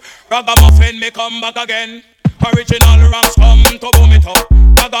it up. Ragamuffin me come back again. Original ranks come to boom it up.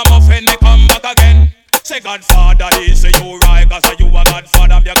 Ragamuffin me come back again. Say Godfather is you right, cause you a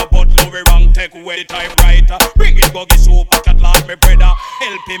Godfather. Me a go put Louis wrong, take away the typewriter. Bring it go get super cat like me brother.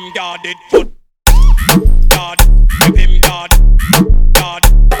 Help him guard it foot. God, help him guard. God,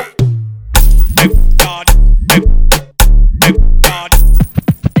 help God, help God.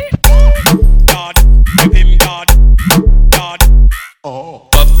 God, help him guard. God. Oh.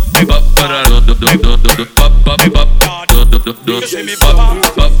 You see me papa,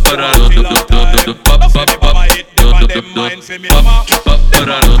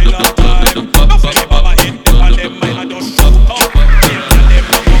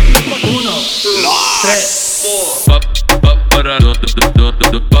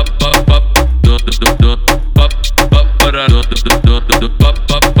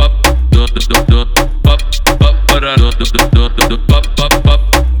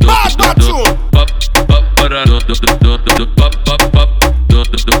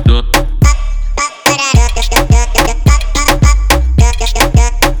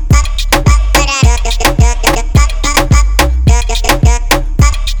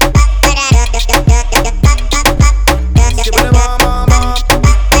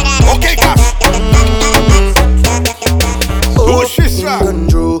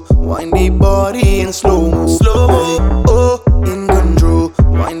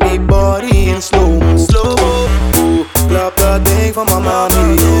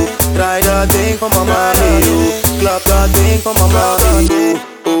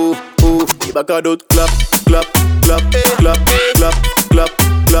 baka doet klap, klap, klap, klap, klap, klap,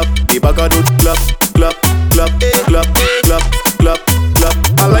 klap. Die baka doet klap, klap, klap, klap, klap, klap, klap.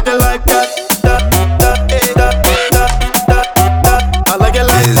 I like it like that, that, that, that, that, that, that. I like it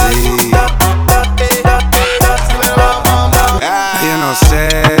like that, that, that, that, that. Ella no se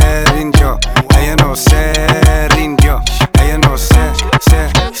rindió, ella no se rindió, ella no se.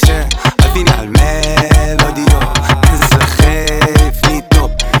 Al final me lo dio. En ze geeft niet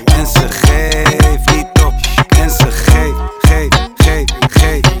op, en ze geeft niet op, en ze geeft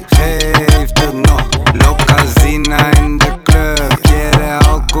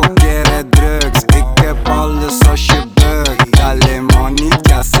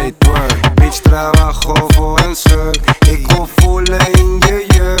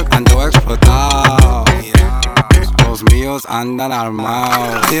andan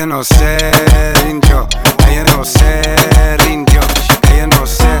armados. Ella no se rindió, ella no se rindió, ella no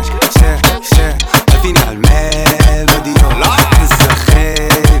se, al final me lo dio. En su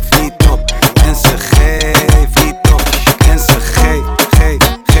jefito, en su jefito, en su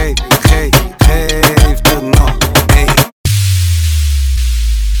jefito, no, ey.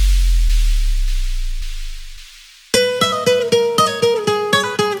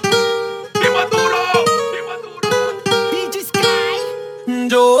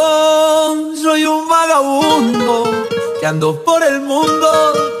 Yo soy un vagabundo que ando por el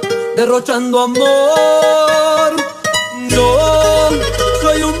mundo derrochando amor. Yo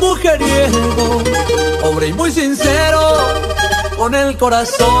soy un mujeriego, pobre y muy sincero, con el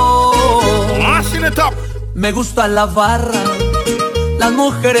corazón. Me gusta la barra, las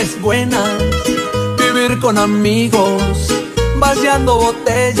mujeres buenas, vivir con amigos, vaciando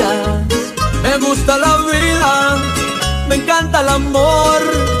botellas. Me gusta la vida, me encanta el amor,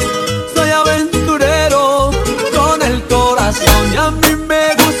 soy aventurero con el corazón y a mí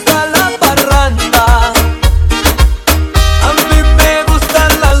me gusta la parranda, a mí me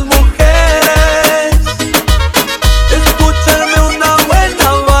gustan las mujeres, escucharme una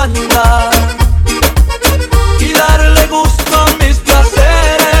buena banda y darle gusto a mis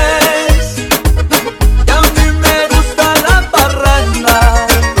placeres, y a mí me gusta la parranda.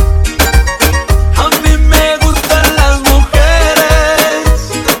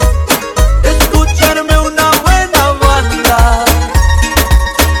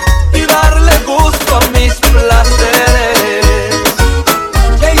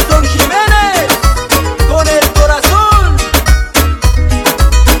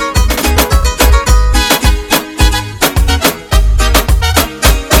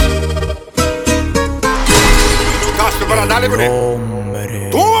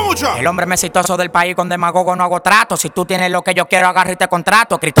 El hombre más exitoso del país, con demagogo no hago trato. Si tú tienes lo que yo quiero, agarra y te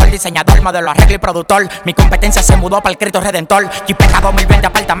contrato. Escritor, diseñador, modelo, arreglo y productor. Mi competencia se mudó para el Cristo Redentor. Jipeta 2020,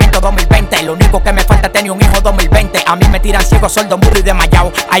 apartamento 2020. Lo único que me falta es tener un hijo 2020. A mí me tiran ciego, sordo, mudo y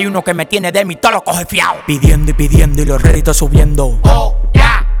desmayado. Hay uno que me tiene de mí, todo lo coge fiao. Pidiendo y pidiendo y los réditos subiendo. Oh,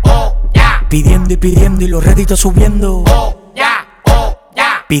 ya, oh, ya. Pidiendo y pidiendo y los réditos subiendo. Oh, ya, oh,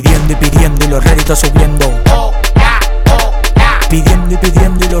 ya. Pidiendo y pidiendo y los réditos subiendo. Oh, ya, oh, ya. Pidiendo y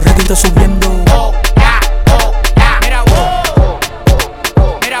pidiendo y los réditos subiendo. Oh, ya, oh, ya. Mira, wow.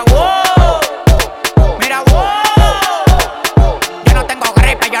 Mira, wow. Mira, wow. Yo no tengo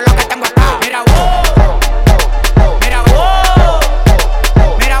gripe, yo lo que tengo es paz. Mira, wow. Mira, wow.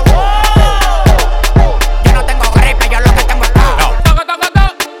 Mira, wow. Yo no tengo gripe, yo lo que tengo es paz.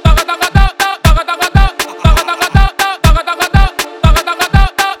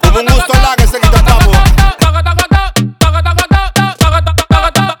 Como un gusto la que se quita papo.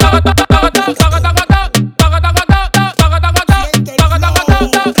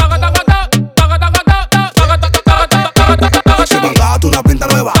 Si mangaste una pinta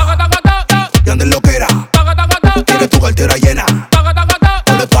nueva y andes loquera, tienes tu cartera llena,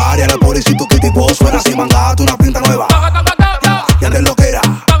 no le pare a la pobrecito que tipo suena. Si mangaste una pinta nueva y andes loquera,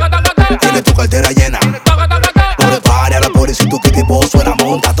 tienes tu cartera llena, no le pare a la pobrecito que tipo suena.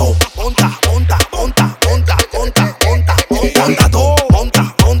 Monta todo, monta, monta, monta, monta, monta, monta, monta todo,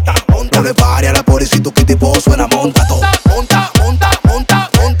 monta, monta, monta, no le pare a la pobrecito que tipo suena. Monta todo, monta, monta, monta,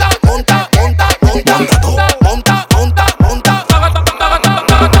 monta, monta, monta, monta todo, monta, monta, monta.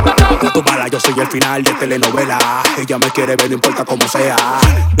 No tu mala, yo soy el final de telenovela. Ella me quiere ver, no importa cómo sea,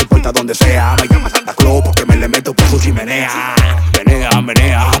 no importa donde sea. Me llama Santa Claus porque me le meto por su chimenea. Menea,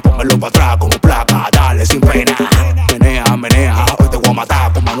 menea, pónmelo para atrás como placa, dale sin pena. Menea, menea, hoy te voy a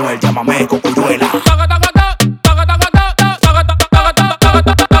matar con Manuel, llámame Cocuyuela.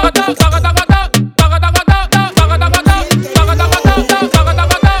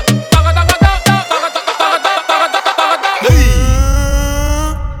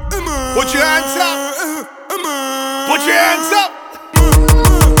 Put your hands up. Put your hands up.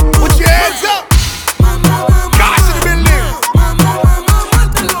 Put your hands up. Guys in the building.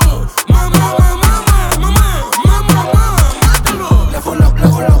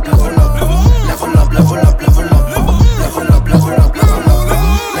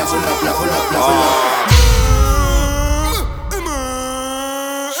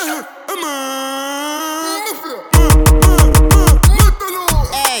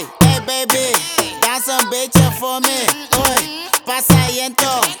 Hey, hey baby, dance some bitch for me. Uy,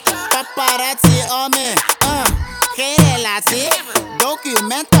 pasayento, paparazzi on me. Relatie,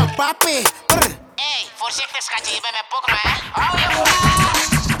 documento papi. Hey, voorzichtig schatje, je bent met pokken, hè?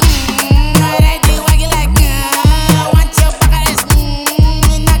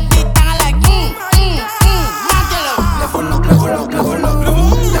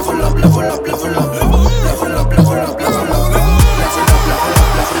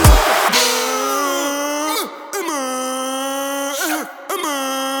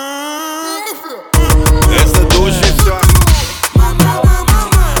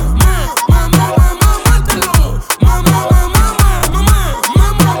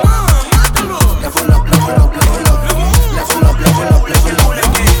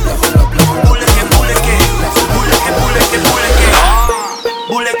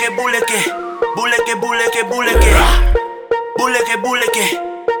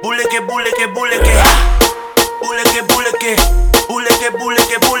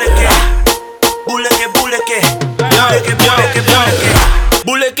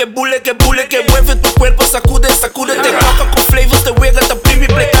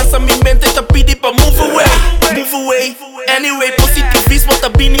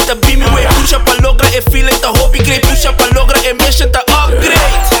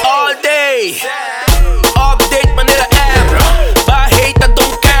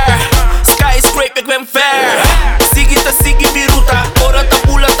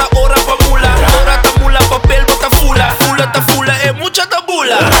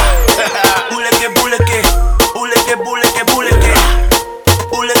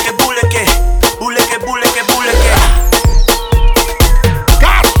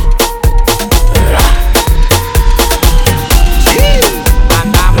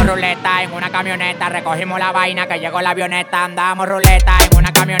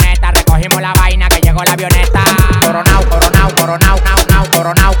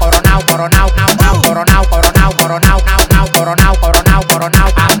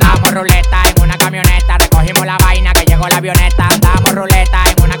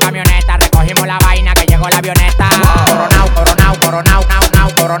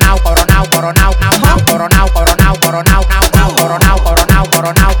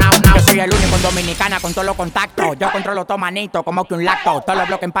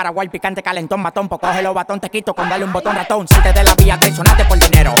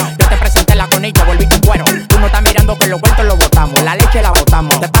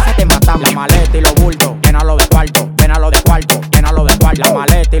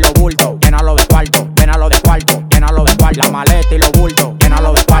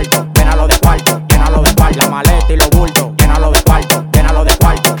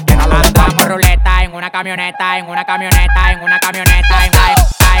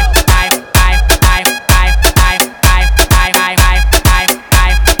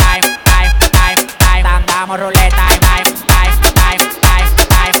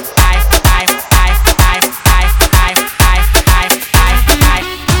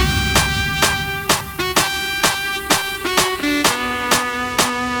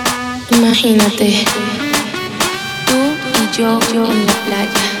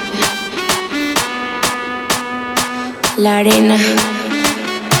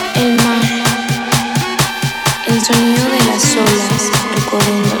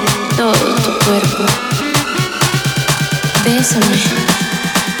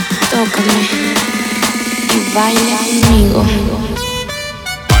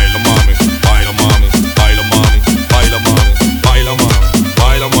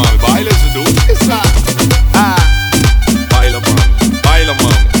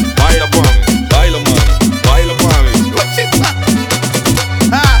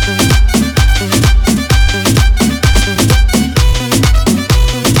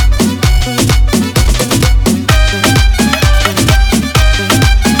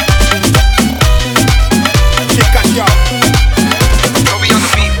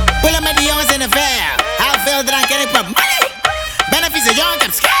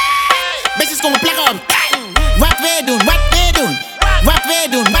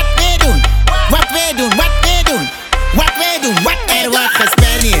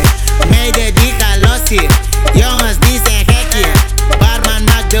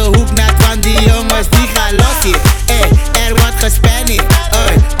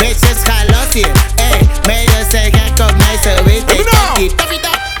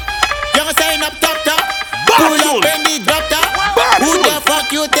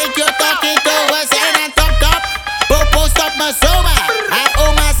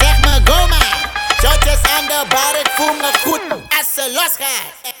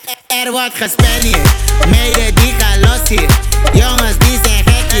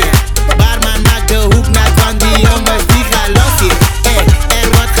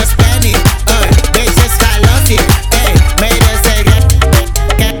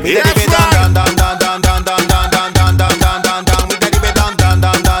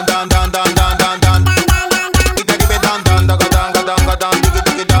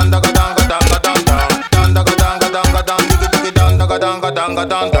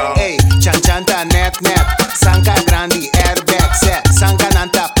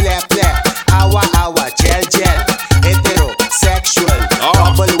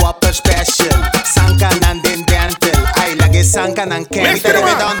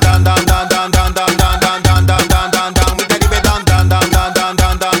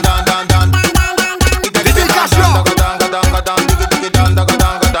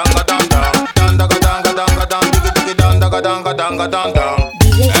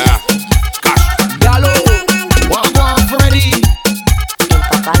 Galo, one Freddy.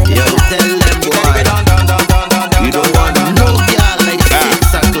 Yo, tell them boy, you don't want no girl like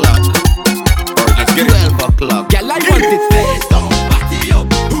 6 o'clock or 12 o'clock. Girl, I want it face down, party up.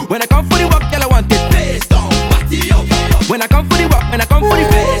 When I come for the walk, girl, I want it face down, party up. When I come for the walk, when I come for the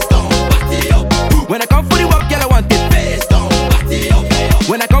face down, party up. When I come for the walk, girl, I want it face down, party up.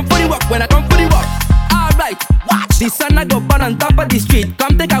 When I come for the walk, when I come for the walk. Alright, watch the sun I go burn on top of the street.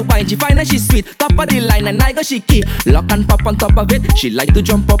 Come take a wine, she find that she's sweet. Top of the line and I go she key. Lock and pop on top of it. She like to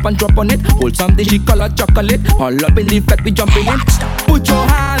jump up and drop on it. Hold something she call her chocolate. All up in the fat we jumping in. Put your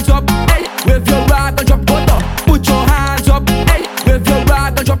hands up, hey. Wave your rag and drop go down. Put your hands up, hey. Wave your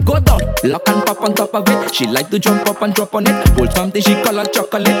rag and drop go down. Lock and pop on top of it. She like to jump up and drop on it. Hold something she call her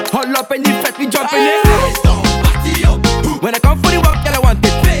chocolate. All up in the fat we jumping in. Face down, party up. When I come for the walk, girl, I want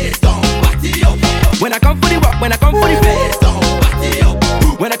it. Face down, party up. When I come for the walk, when I come for the face down, party up.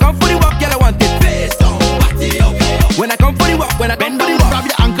 When I come for the walk, girl, I want it. Face down, party up. When I come for the walk, when I come for the walk. Grab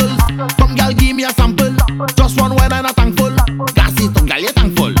your ankles, come girl, give me a sample. Just one word and a thankful. Gas it, girl, you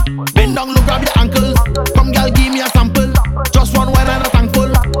thankful. Bend down, look, grab your ankles. Come girl, give me a sample. Just one word and a thankful.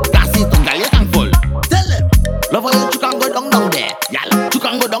 Gas it, girl, you thankful. Tell them, love how you can go down there. Y'all, you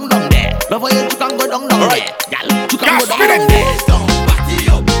can go down there. Love how you can go down there. Y'all, you can go down there.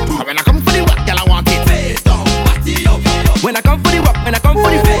 When I come for the walk, girl, I want it. Face down, party up. When I come for the walk, when I come for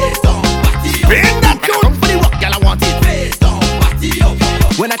the face down, party up. When I come for the walk, girl, I want it. Face down, party up.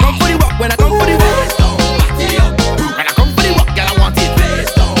 When I come for the walk, when I come for the face down, party up. When I come for the walk, girl, I want it.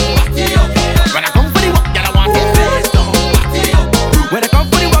 Face down, party up. When I come for the walk, girl, I want it. Face down, party up. When I come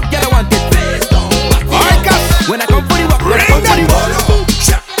for the walk, girl, I want it. Face down, party up. When I come for the walk, when I come for the walk.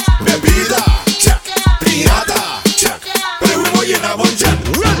 Check, bebida, check, piñata, check. Pero huevo llena boncha.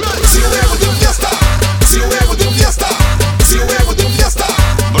 Si huevo de un fiesta, si huevo de un fiesta, si huevo de un fiesta.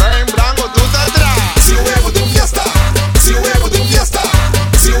 Brian Blanco, tú te atrás. Si huevo de un fiesta, si huevo de un fiesta,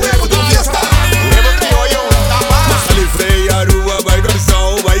 si huevo de un fiesta. Huevo criollo, Mas ali freia rua, vai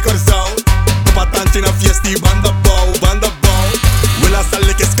corsão. Patante na fiesta e banda bom. Huela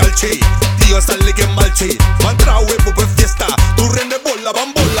sale que escalche, tío sale que malche. Mantra huevo por fiesta, tu rende bola,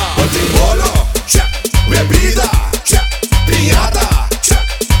 bambola. Bolo, check, bebida, check, piñata, check.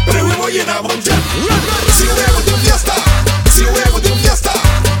 Pero huevo llena boncha. Si huevo de un fiesta, si huevo de un fiesta,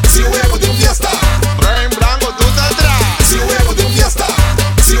 si huevo de un fiesta. Brian Blanco, tú te atrás. Si huevo de un fiesta,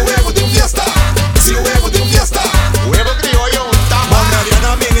 si huevo de un fiesta, si huevo de un fiesta. Huevo criollo, un tapa.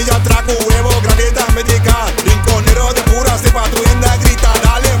 Mariana mini ya trago huevo, granita médica. Rinconero de pura cepa, tu linda grita.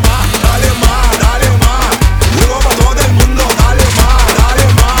 Dale más, dale más, dale más. Huevo para todo el mundo, dale más, dale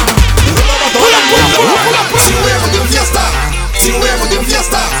más. Huevo para todo el mundo. Si huevo de un fiesta, si huevo de un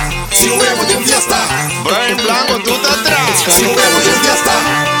fiesta, si huevo de un fiesta. Brian Blanco, tú te atrás. Si huevo de un fiesta,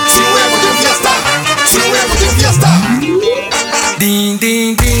 si huevo de un fiesta, si huevo de un fiesta. Ding,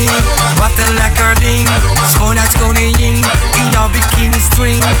 ding, ding, wat een lekker ding. Schoonheidskoningin in jouw bikini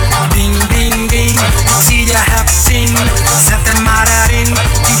string. Ding, ding, ding, zie je hebt zin. Zet hem maar erin,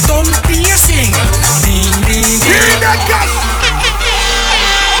 die Tom piercing. Ding, ding, ding.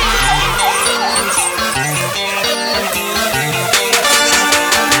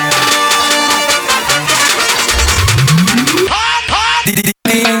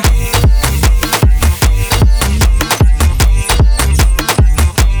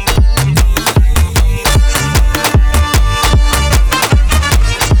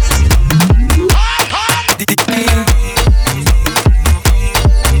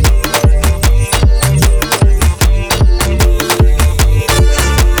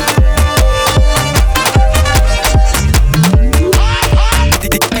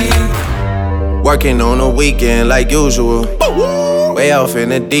 Working on the weekend like usual. Way off in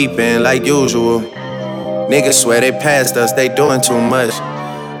the deep end like usual. Niggas swear they passed us, they doing too much.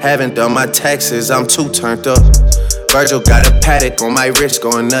 Haven't done my taxes, I'm too turned up. Virgil got a paddock on my wrist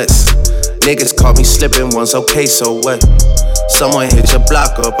going nuts. Niggas caught me slipping once, okay, so what? Someone hit your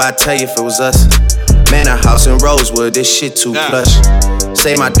block up, I tell you if it was us. Man, a house in Rosewood, this shit too plush.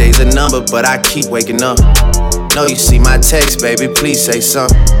 Say my day's a number, but I keep waking up. Know you see my text, baby, please say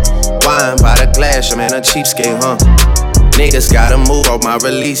something. Wine by the glass, I'm in a cheapskate, huh? Niggas gotta move on my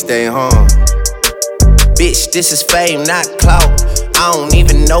release day, huh? Bitch, this is fame, not clout. I don't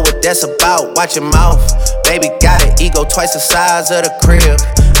even know what that's about. Watch your mouth. Baby got an ego twice the size of the crib.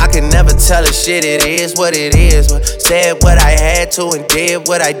 I can never tell a shit, it is what it is. But said what I had to and did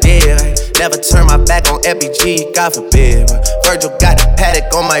what I did. Never turn my back on FBG, God forbid. Virgil got the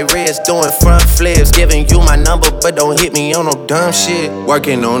paddock on my wrist, doing front flips. Giving you my number, but don't hit me on no dumb shit.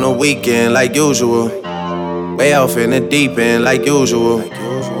 Working on the weekend like usual. Way off in the deep end like usual.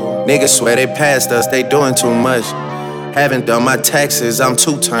 Niggas swear they passed us, they doing too much. Haven't done my taxes, I'm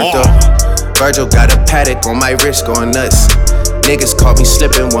too turned up. Virgil got a paddock on my wrist going nuts. Niggas caught me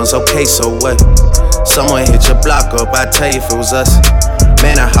slipping once, okay, so what? Someone hit your block up, I tell you if it was us.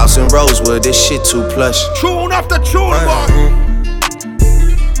 Man, a house in Rosewood, this shit too plush. Tune after tune, boy.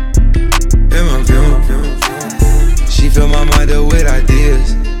 In my view, she fill my mind up with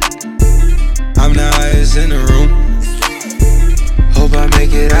ideas. I'm the highest in the room. Hope I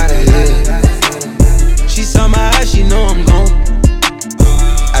make it out of here. She saw my eyes, she know I'm gone.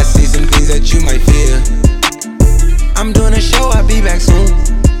 I see some things that you might fear. I'm doing a show, I'll be back soon.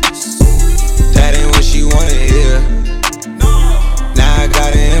 That ain't what she wanna hear. Now I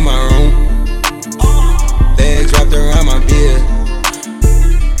got it in my room. Legs wrapped around my beard.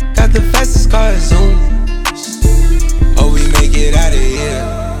 Got the fastest car Zoom. Hope we make it out of here.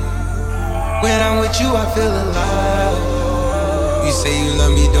 When I'm with you, I feel alive. You say you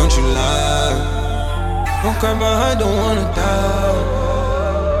love me, don't you lie? Won't cry behind, don't wanna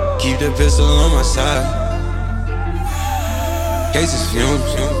die. Keep the pistol on my side. Cases fumes.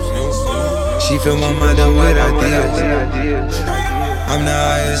 She fill my mind up with ideas. I'm the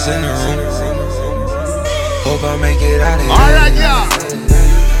highest in the room. Hope I make it out of here. Alright, yeah.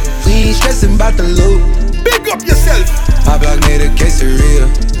 We ain't stressing about the loot. Big up yourself. My block made a quesadilla.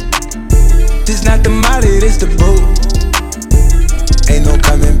 This not the molly, this the boat. Ain't no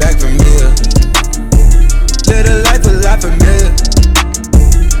coming back from here. Live the life a lot familiar.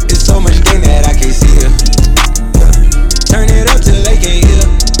 It's so much gain that I can't see it. Turn it up till they can't hear.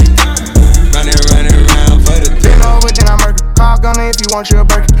 Running around for the thrill. Been over, then I murder. Call gunner if you want your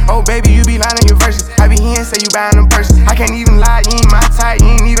burger. Oh baby, you be lying in your verses. I be here and say you buying them purses. I can't even lie, you ain't my type.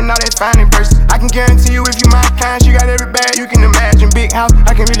 You ain't even know that fine in person. I can guarantee you if you my kind, she got every bag you can imagine. Big house,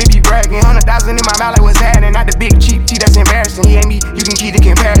 I can really be bragging. 100,000 in my mouth like what's happening. Not the big cheap tea, that's embarrassing. He ain't me, you can keep the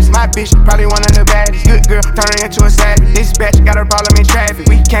comparison. My bitch, probably one of the baddest. Good girl, turning into a savage. This batch got a problem in traffic.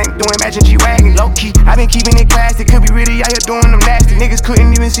 We can't do imagine G-Wagon. Low key, I been keeping it classy. Could be really out here doing them nasty. Niggas couldn't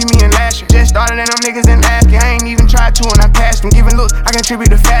even see me in last year. Just started and them niggas in last year. I ain't even tried to and I passed them. Giving looks, I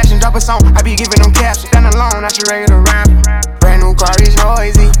contribute to fashion. Drop a song, I be giving them caps. Stand alone, not your regular rapper. Brand new car is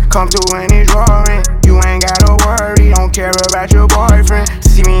noisy. Come through and it's roaring. You ain't gotta worry, don't care about your boyfriend.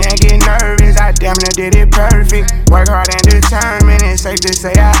 See me and get nervous, I damn near did it perfect. Work hard and determined, it's safe to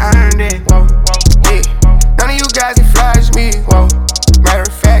say I earned it.